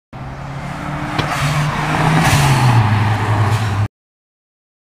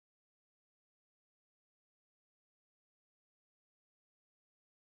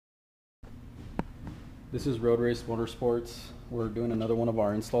This is Road Race Motorsports. We're doing another one of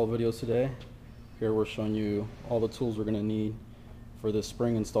our install videos today. Here we're showing you all the tools we're going to need for this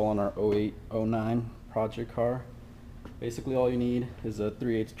spring install on our 08-09 project car. Basically all you need is a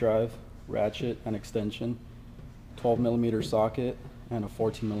 3/8 drive, ratchet and extension, 12mm socket and a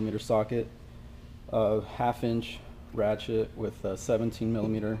 14mm socket, a 1/2" ratchet with a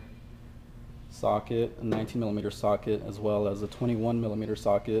 17mm socket, a 19mm socket, as well as a 21mm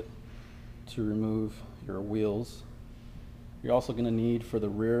socket to remove your wheels. You're also going to need for the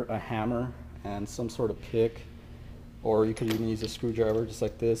rear a hammer and some sort of pick, or you could even use a screwdriver just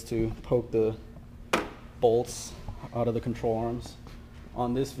like this to poke the bolts out of the control arms.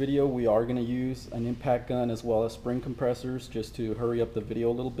 On this video we are going to use an impact gun as well as spring compressors just to hurry up the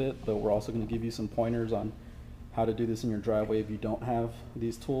video a little bit, but we're also going to give you some pointers on how to do this in your driveway if you don't have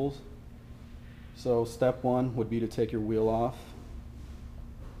these tools. So step one would be to take your wheel off,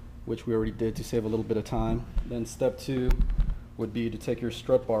 which we already did to save a little bit of time. Then step two would be to take your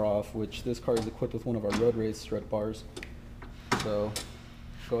strut bar off, which this car is equipped with one of our road race strut bars. So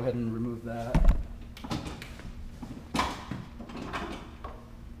go ahead and remove that.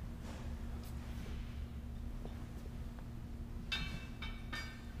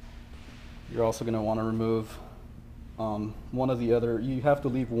 You're also going to want to remove you have to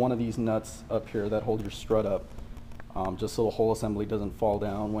leave one of these nuts up here that hold your strut up, just so the whole assembly doesn't fall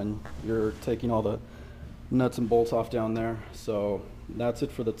down when you're taking all the nuts and bolts off down there. So that's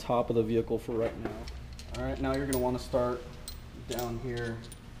it for the top of the vehicle for right now. Alright, now you're going to want to start down here.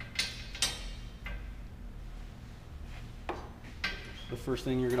 The first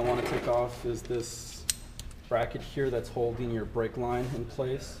thing you're going to want to take off is this bracket here that's holding your brake line in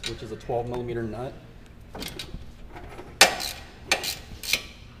place, which is a 12mm nut.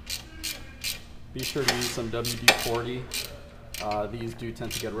 Be sure to use some WD-40. These do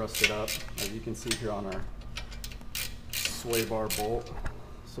tend to get rusted up, as you can see here on our sway bar bolt.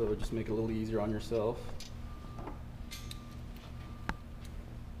 So just make it a little easier on yourself.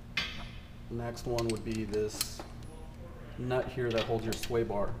 Next one would be this nut here that holds your sway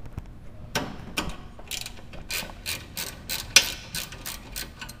bar.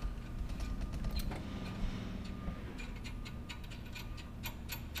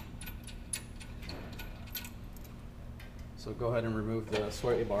 So go ahead and remove the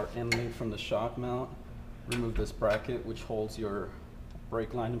sway bar end link from the shock mount. Remove this bracket which holds your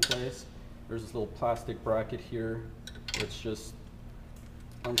brake line in place. There's this little plastic bracket here which just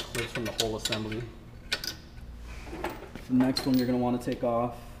unclips from the whole assembly. The next one you're going to want to take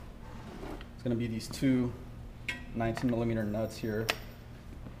off is going to be these two 19mm nuts here,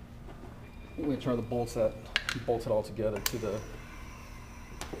 which are the bolts that bolt it all together to the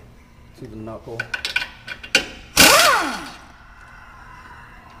knuckle.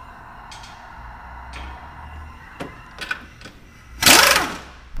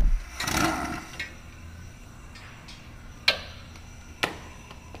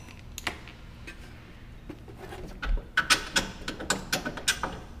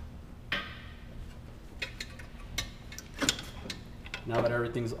 Now that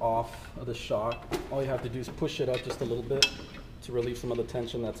everything's off of the shock, all you have to do is push it up just a little bit to relieve some of the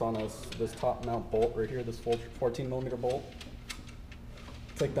tension that's on this top mount bolt right here, this 14mm bolt.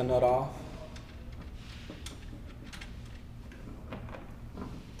 Take the nut off.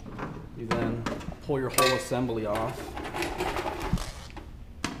 You then pull your whole assembly off.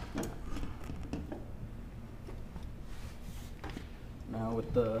 Now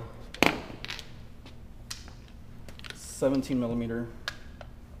with the 17mm,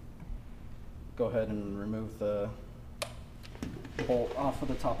 go ahead and remove the bolt off of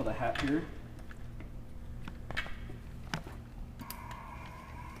the top of the hat here.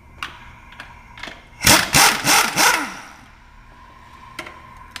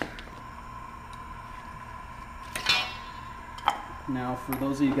 Now for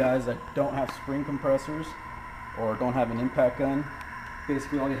those of you guys that don't have spring compressors or don't have an impact gun,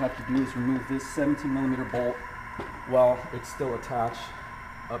 basically all you have to do is remove this 17mm bolt while it's still attached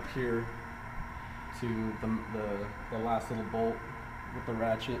up here to the last little bolt with the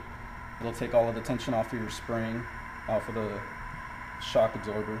ratchet. It'll take all of the tension off of your spring, off of the shock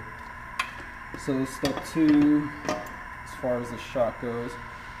absorber. So step two, as far as the shock goes,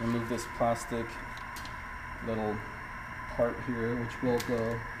 remove this plastic little part here, which will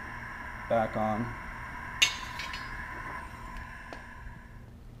go back on.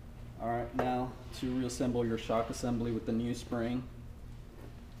 Alright, now to reassemble your shock assembly with the new spring,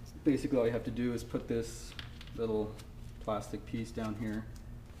 basically all you have to do is put this little plastic piece down here,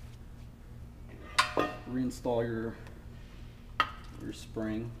 reinstall your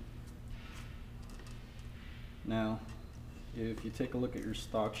spring, Now, if you take a look at your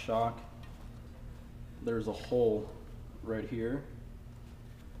stock shock, there's a hole right here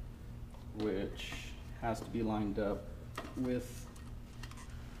which has to be lined up with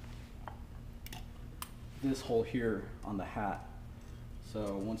this hole here on the hat.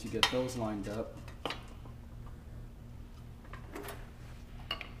 So once you get those lined up,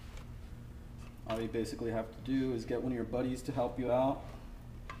 all you basically have to do is get one of your buddies to help you out,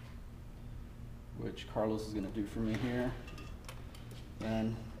 which Carlos is going to do for me here.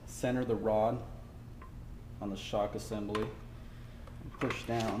 Then center the rod on the shock assembly and push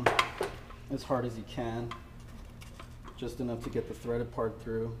down as hard as you can, just enough to get the threaded part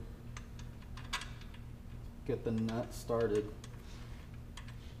through, get the nut started,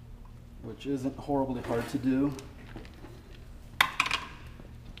 which isn't horribly hard to do.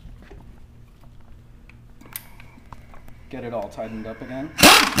 Get it all tightened up again.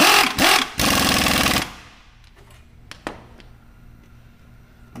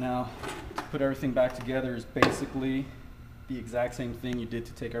 Now, to put everything back together is basically the exact same thing you did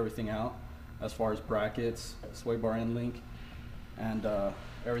to take everything out, as far as brackets, sway bar end link, and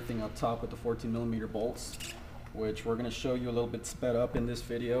everything up top with the 14mm bolts, which we're going to show you a little bit sped up in this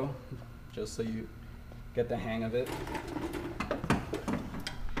video, just so you get the hang of it.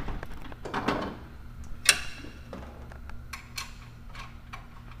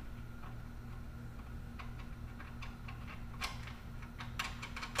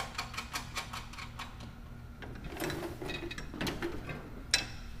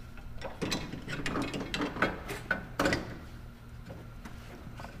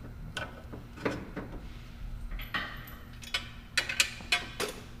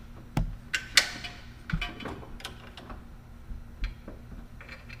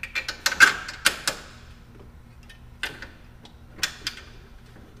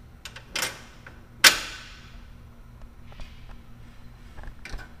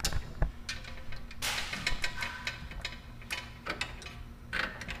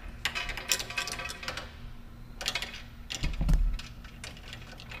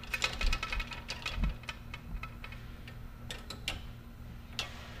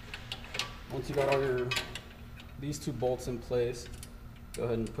 Once you got all these two bolts in place, go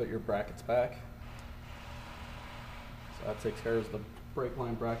ahead and put your brackets back. So that takes care of the brake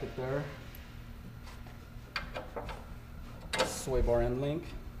line bracket there. Sway bar end link.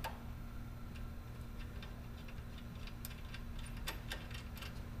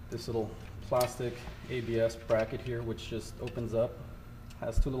 This little plastic ABS bracket here, which just opens up,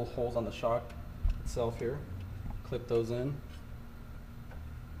 has two little holes on the shock itself here. Clip those in.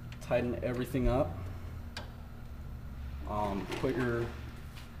 Tighten everything up.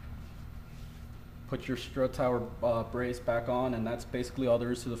 Put your strut tower brace back on, and that's basically all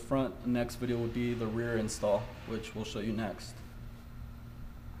there is to the front. The next video would be the rear install, which we'll show you next.